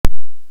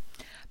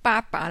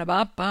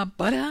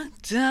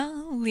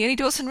Leonie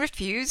Dawson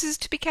refuses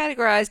to be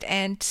categorized,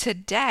 and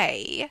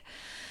today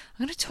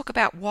I'm going to talk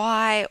about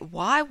why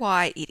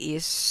it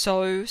is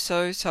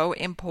so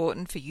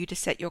important for you to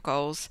set your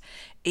goals,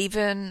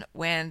 even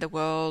when the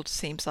world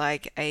seems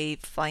like a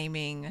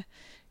flaming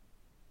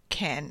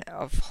can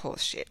of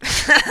horse shit.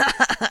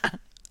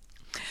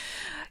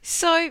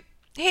 So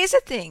here's the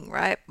thing,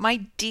 right?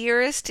 My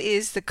dearest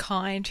is the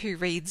kind who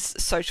reads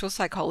social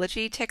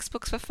psychology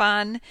textbooks for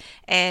fun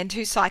and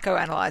who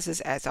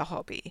psychoanalyzes as a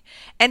hobby.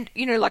 And,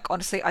 like,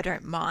 honestly, I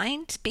don't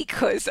mind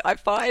because I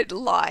find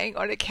lying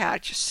on a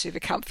couch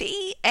super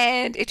comfy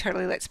and it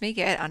totally lets me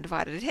get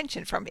undivided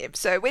attention from him.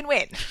 So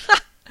win-win.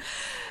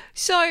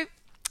 So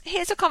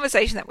here's a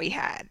conversation that we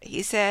had.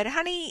 He said,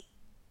 honey,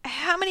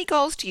 how many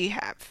goals do you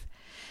have?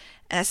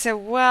 And I said,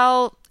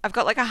 well, I've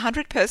got like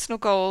 100 personal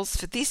goals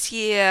for this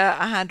year,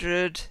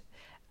 100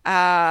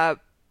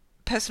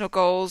 personal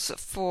goals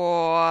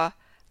for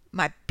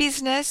my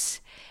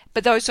business,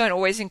 but those don't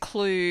always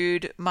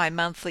include my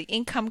monthly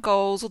income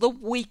goals or the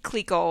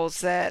weekly goals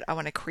that I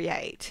want to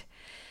create.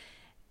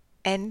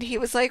 And he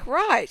was like,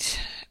 right,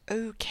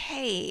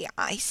 okay,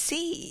 I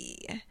see.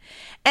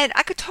 And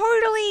I could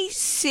totally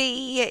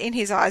see in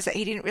his eyes that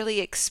he didn't really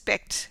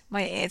expect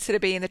my answer to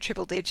be in the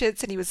triple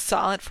digits, and he was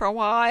silent for a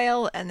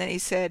while, and then he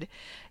said,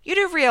 you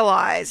do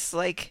realize,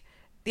 like,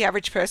 the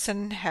average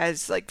person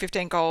has like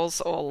 15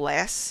 goals or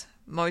less.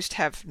 Most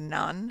have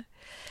none.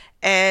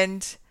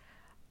 And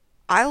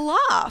I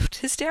laughed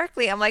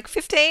hysterically. I'm like,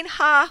 15?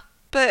 Ha!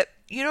 But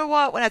you know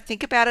what? When I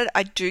think about it,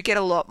 I do get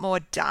a lot more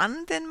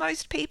done than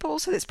most people,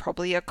 so there's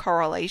probably a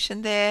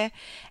correlation there.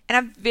 And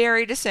I'm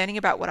very discerning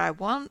about what I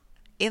want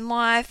in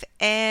life,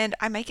 and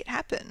I make it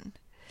happen.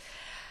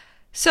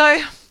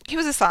 So he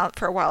was silent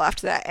for a while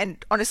after that,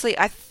 and honestly,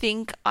 I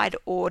think I'd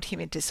awed him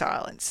into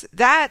silence.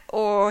 That,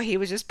 or he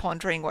was just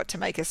pondering what to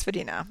make us for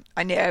dinner.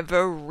 I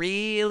never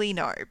really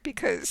know,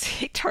 because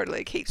he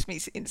totally keeps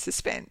me in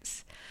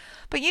suspense.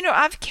 But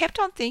I've kept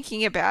on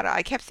thinking about it.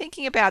 I kept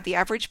thinking about the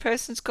average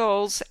person's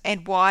goals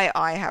and why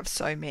I have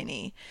so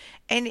many.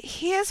 And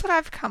here's what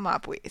I've come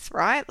up with,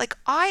 right? Like,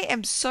 I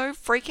am so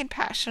freaking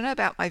passionate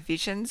about my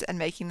visions and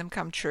making them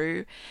come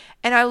true.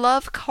 And I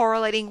love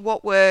correlating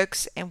what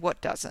works and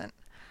what doesn't.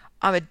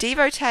 I'm a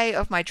devotee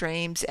of my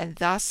dreams, and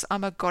thus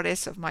I'm a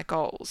goddess of my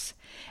goals.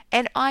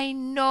 And I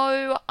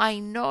know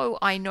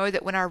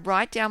that when I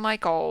write down my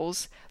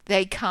goals,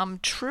 they come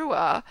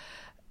truer,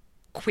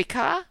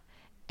 quicker,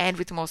 and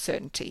with more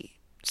certainty.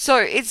 So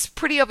it's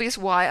pretty obvious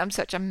why I'm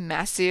such a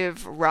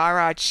massive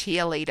rah-rah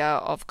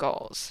cheerleader of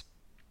goals.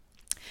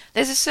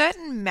 There's a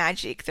certain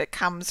magic that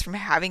comes from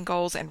having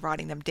goals and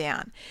writing them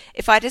down.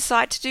 If I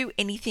decide to do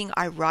anything,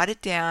 I write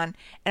it down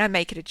and I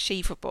make it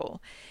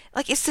achievable.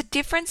 Like, it's the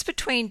difference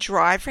between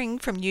driving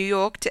from New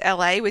York to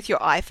LA with your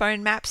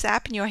iPhone Maps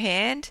app in your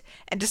hand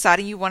and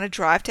deciding you want to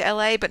drive to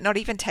LA but not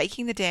even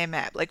taking the damn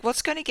map. Like,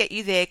 what's going to get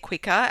you there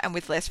quicker and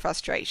with less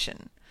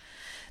frustration?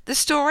 The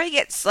story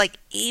gets like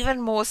even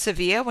more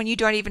severe when you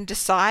don't even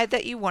decide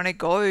that you want to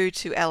go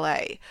to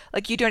LA.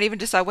 Like, you don't even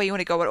decide where you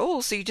want to go at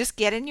all. So you just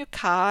get in your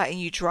car and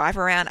you drive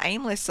around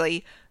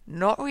aimlessly,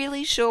 not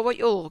really sure what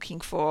you're looking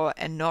for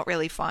and not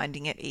really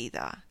finding it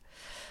either.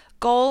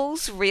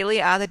 Goals really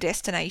are the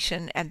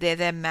destination, and they're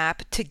their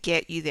map to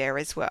get you there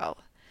as well.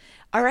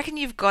 I reckon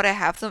you've got to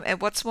have them, and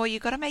what's more,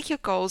 you've got to make your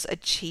goals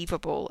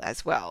achievable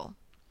as well.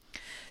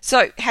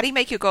 So how do you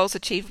make your goals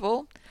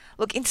achievable?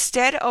 Look,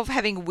 instead of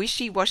having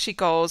wishy-washy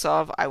goals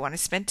of, I want to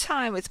spend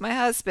time with my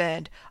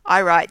husband,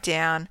 I write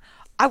down,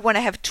 I want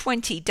to have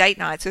 20 date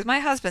nights with my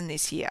husband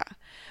this year.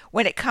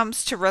 When it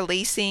comes to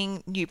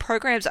releasing new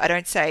programs, I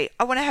don't say,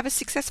 I want to have a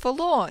successful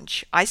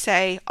launch. I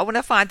say, I want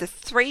to find the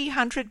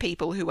 300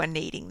 people who are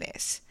needing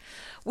this.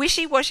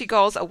 Wishy-washy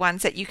goals are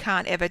ones that you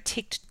can't ever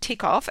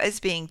tick off as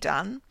being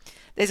done.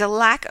 There's a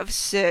lack of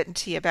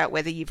certainty about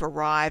whether you've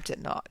arrived or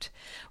not.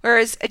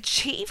 Whereas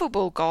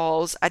achievable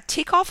goals are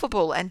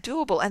tick-offable and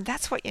doable, and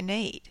that's what you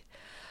need.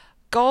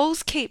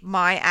 Goals keep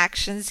my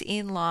actions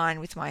in line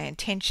with my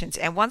intentions,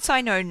 and once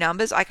I know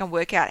numbers, I can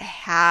work out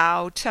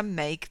how to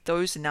make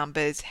those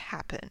numbers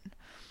happen.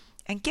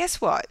 And guess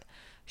what?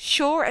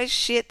 Sure as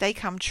shit, they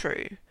come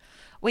true.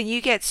 When you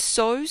get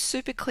so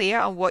super clear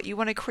on what you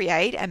want to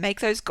create and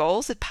make those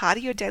goals a part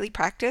of your daily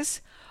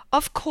practice,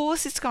 of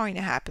course it's going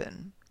to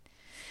happen.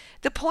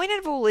 The point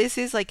of all this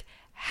is, like,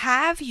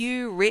 have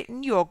you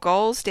written your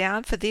goals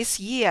down for this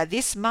year,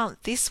 this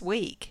month, this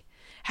week?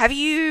 Have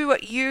you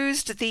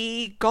used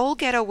the Goal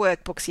Getter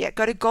workbooks yet?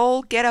 Go to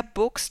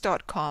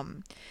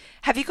goalgetterbooks.com.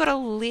 Have you got a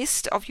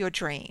list of your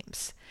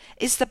dreams?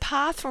 Is the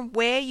path from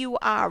where you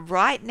are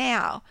right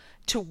now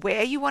to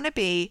where you want to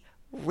be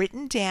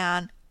written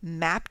down,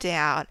 mapped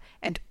out,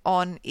 and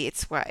on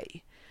its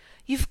way?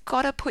 You've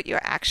got to put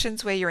your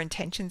actions where your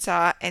intentions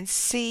are and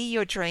see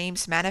your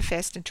dreams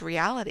manifest into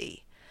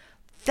reality.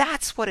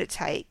 That's what it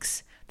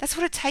takes. That's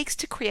what it takes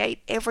to create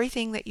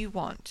everything that you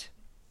want.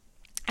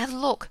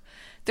 And look,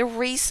 the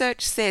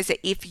research says that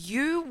if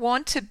you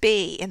want to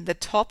be in the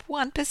top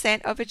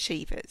 1% of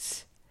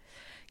achievers,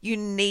 you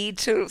need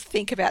to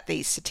think about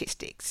these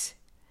statistics.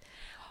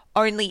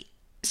 Only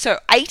so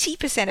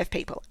 80% of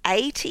people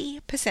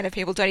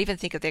don't even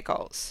think of their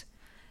goals.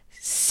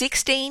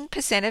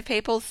 16% of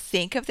people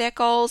think of their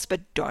goals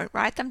but don't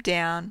write them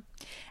down.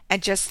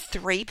 And just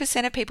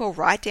 3% of people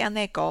write down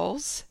their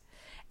goals.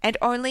 And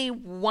only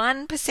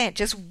 1%,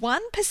 just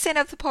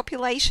 1% of the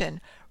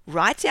population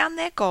write down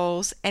their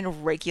goals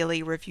and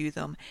regularly review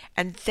them.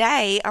 And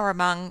they are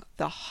among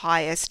the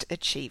highest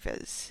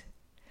achievers.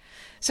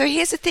 So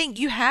here's the thing,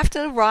 you have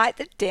to write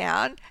it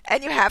down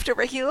and you have to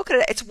regularly look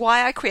at it. It's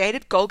why I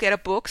created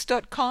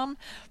goalgetterbooks.com,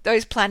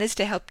 those planners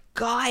to help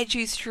guide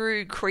you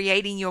through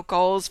creating your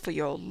goals for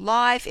your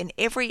life in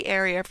every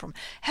area, from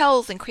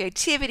health and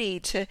creativity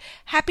to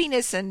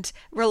happiness and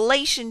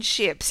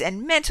relationships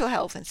and mental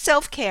health and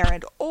self-care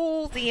and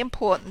all the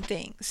important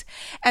things.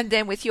 And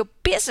then with your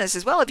business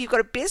as well, if you've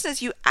got a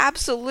business, you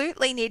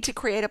absolutely need to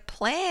create a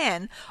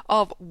plan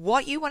of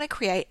what you want to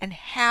create and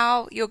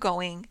how you're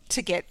going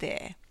to get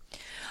there.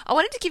 I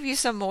wanted to give you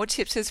some more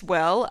tips as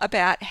well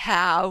about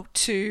how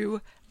to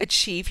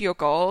achieve your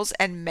goals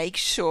and make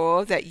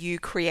sure that you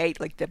create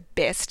like the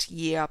best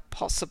year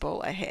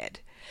possible ahead.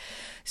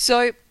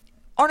 So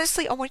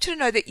honestly, I want you to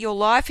know that your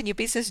life and your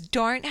business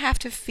don't have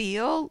to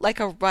feel like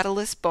a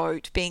rudderless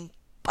boat being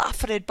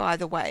buffeted by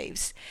the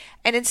waves.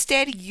 And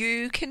instead,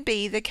 you can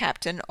be the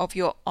captain of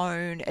your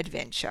own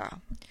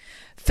adventure.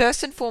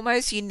 First and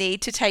foremost, you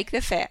need to take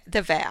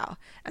the vow.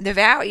 And the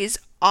vow is,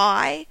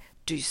 I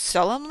do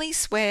solemnly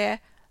swear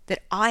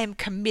that I am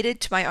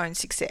committed to my own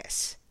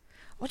success.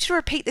 I want you to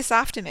repeat this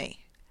after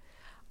me.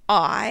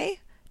 I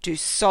do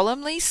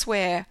solemnly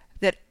swear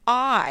that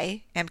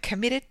I am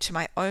committed to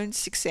my own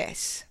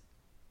success.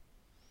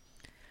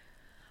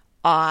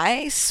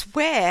 I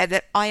swear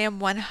that I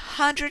am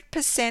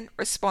 100%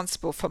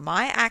 responsible for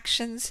my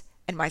actions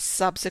and my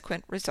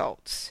subsequent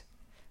results.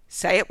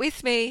 Say it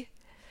with me.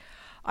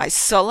 I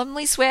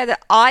solemnly swear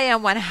that I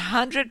am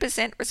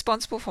 100%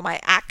 responsible for my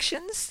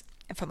actions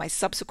and for my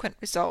subsequent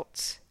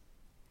results.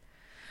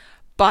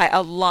 By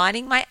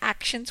aligning my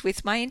actions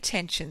with my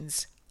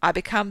intentions, I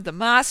become the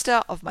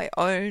master of my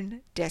own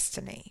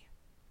destiny.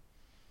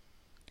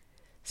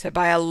 So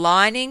by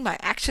aligning my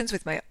actions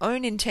with my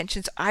own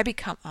intentions, I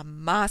become a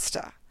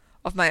master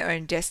of my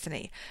own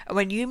destiny. And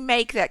when you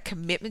make that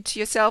commitment to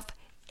yourself,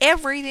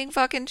 everything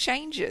fucking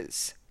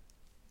changes.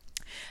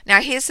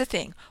 Now here's the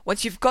thing.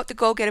 Once you've got the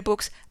Goal Getter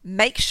books,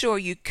 make sure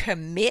you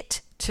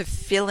commit to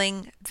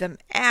filling them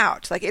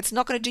out. Like, it's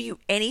not going to do you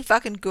any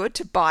fucking good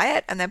to buy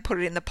it and then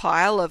put it in the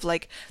pile of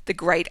like the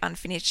great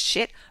unfinished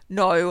shit.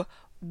 No,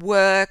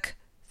 work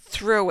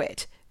through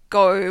it.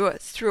 Go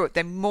through it.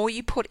 The more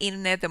you put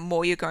in there, the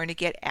more you're going to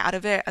get out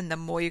of it and the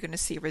more you're going to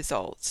see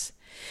results.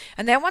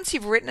 And then once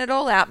you've written it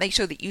all out, make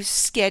sure that you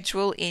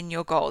schedule in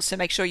your goals. So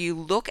make sure you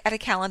look at a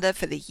calendar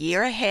for the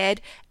year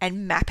ahead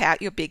and map out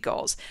your big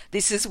goals.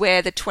 This is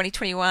where the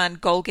 2021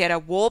 Goal Getter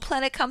Wall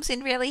Planner comes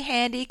in really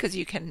handy, because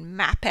you can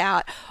map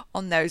out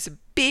on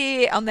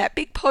that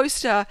big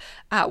poster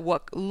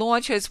what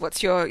launches,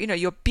 what's your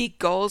big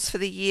goals for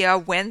the year,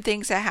 when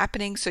things are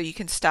happening, so you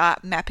can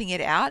start mapping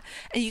it out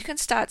and you can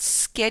start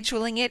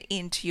scheduling it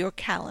into your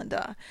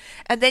calendar.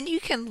 And then you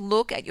can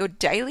look at your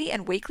daily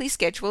and weekly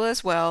schedule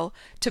as well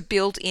to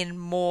build in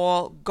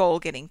more goal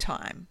getting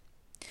time.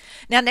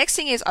 Now, next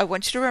thing is, I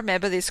want you to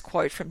remember this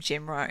quote from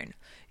Jim Rohn.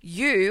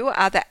 You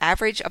are the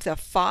average of the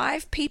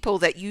 5 people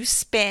that you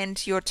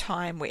spend your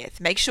time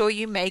with. Make sure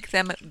you make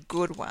them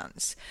good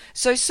ones.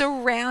 So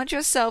surround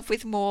yourself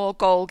with more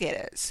goal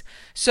getters.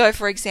 So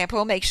for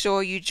example, make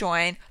sure you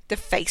join the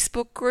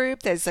Facebook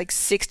group. There's like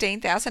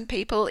 16,000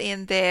 people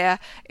in there.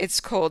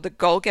 It's called the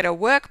Goal Getter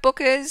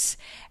Workbookers.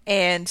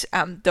 And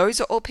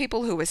those are all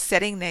people who are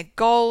setting their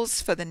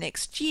goals for the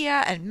next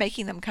year and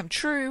making them come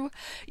true.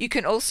 You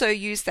can also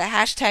use the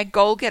hashtag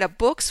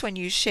GoalGetterBooks when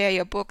you share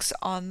your books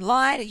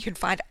online. You can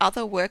find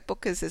other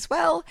workbookers as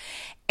well.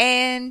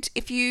 And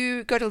if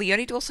you go to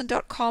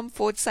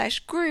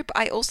leoniedawson.com/group,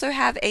 I also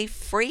have a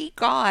free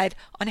guide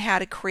on how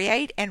to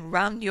create and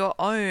run your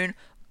own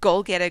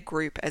Goal Getter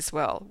group as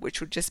well, which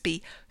would just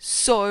be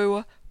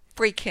so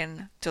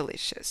freaking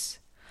delicious.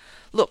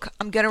 Look,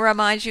 I'm going to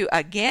remind you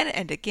again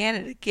and again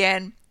and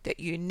again that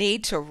you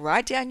need to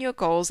write down your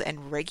goals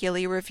and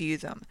regularly review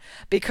them.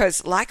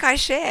 Because like I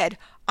shared,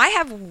 I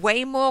have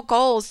way more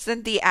goals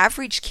than the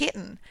average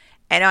kitten,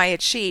 and I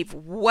achieve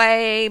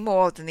way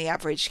more than the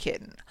average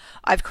kitten.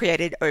 I've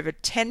created over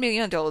 $10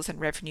 million in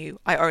revenue.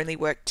 I only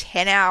work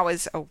 10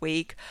 hours a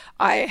week.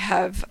 I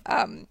have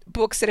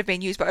books that have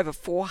been used by over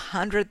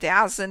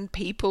 400,000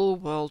 people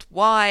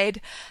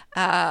worldwide.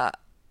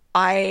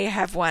 I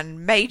have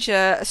won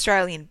major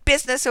Australian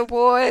business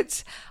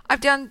awards. I've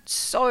done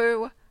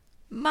so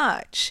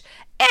much.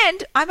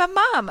 And I'm a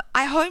mum.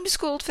 I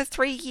homeschooled for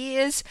 3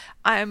 years.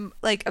 I'm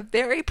like a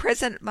very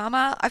present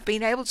mama. I've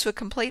been able to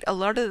complete a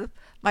lot of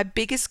my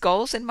biggest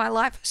goals in my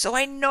life, so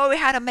I know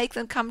how to make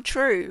them come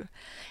true.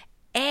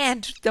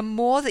 And the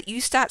more that you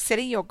start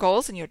setting your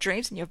goals and your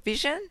dreams and your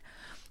vision,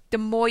 the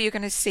more you're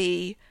going to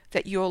see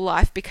that your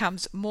life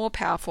becomes more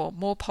powerful,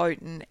 more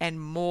potent,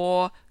 and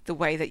more the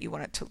way that you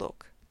want it to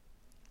look.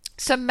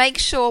 So make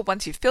sure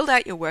once you've filled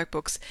out your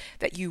workbooks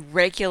that you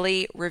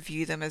regularly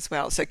review them as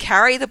well. So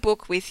carry the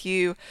book with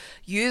you,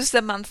 use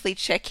the monthly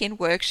check-in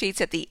worksheets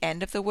at the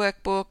end of the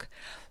workbook.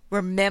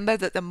 Remember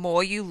that the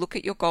more you look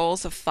at your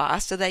goals, the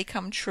faster they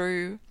come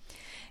true.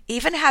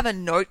 Even have a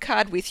note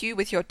card with you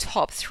with your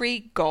top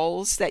 3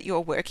 goals that you're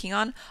working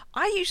on.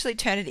 I usually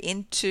turn it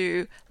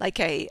into like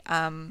a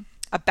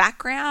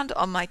background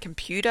on my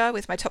computer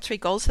with my top 3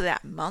 goals for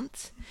that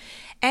month.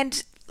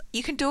 And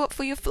you can do it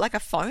for your like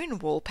a phone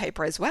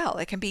wallpaper as well.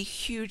 It can be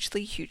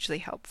hugely, hugely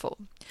helpful.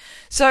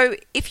 So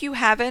if you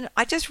haven't,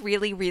 I just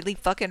really, really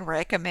fucking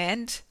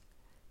recommend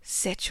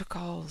set your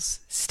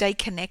goals. Stay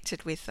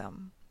connected with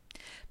them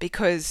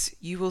because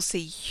you will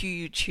see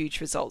huge,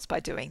 huge results by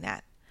doing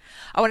that.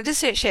 I wanted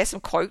to share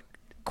some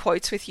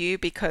quotes with you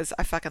because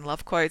I fucking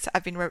love quotes.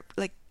 I've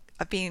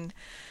been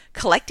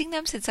collecting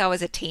them since I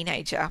was a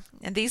teenager,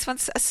 and these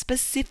ones are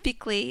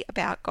specifically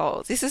about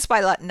goals. This is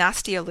by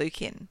Nastia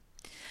Lukin.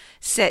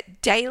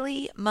 Set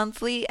daily,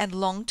 monthly, and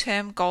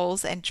long-term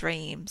goals and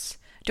dreams.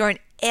 Don't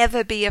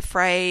ever be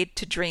afraid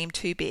to dream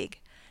too big.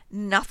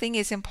 Nothing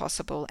is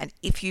impossible, and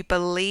if you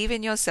believe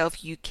in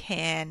yourself, you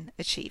can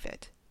achieve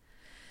it.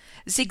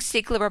 Zig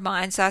Ziglar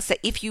reminds us that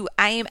if you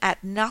aim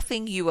at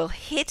nothing, you will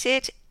hit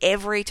it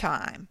every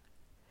time.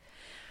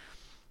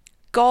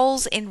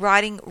 Goals in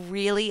writing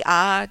really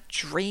are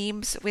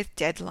dreams with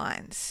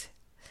deadlines.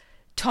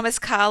 Thomas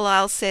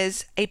Carlyle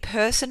says, a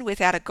person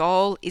without a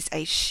goal is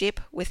a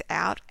ship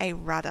without a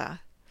rudder.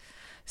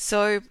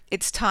 So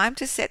it's time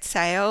to set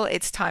sail.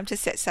 It's time to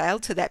set sail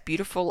to that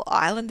beautiful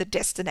island, the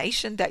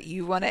destination that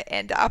you want to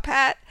end up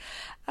at.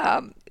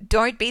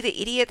 Don't be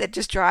the idiot that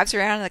just drives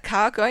around in the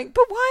car going,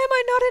 but why am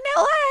I not in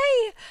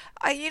LA?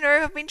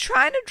 I've been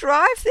trying to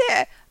drive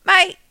there.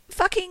 Mate,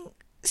 fucking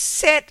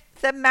set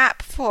the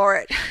map for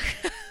it.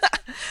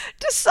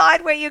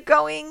 Decide where you're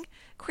going.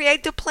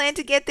 Create the plan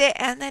to get there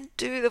and then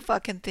do the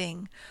fucking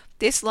thing.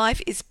 This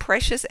life is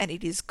precious and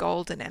it is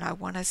golden, and I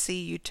want to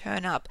see you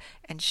turn up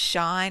and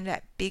shine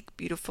that big,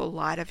 beautiful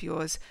light of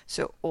yours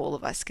so all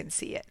of us can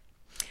see it.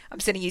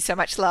 I'm sending you so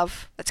much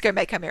love. Let's go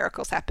make our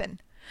miracles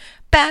happen.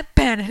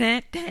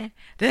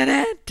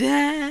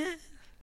 Ba-ba-da-da-da-da-da-da.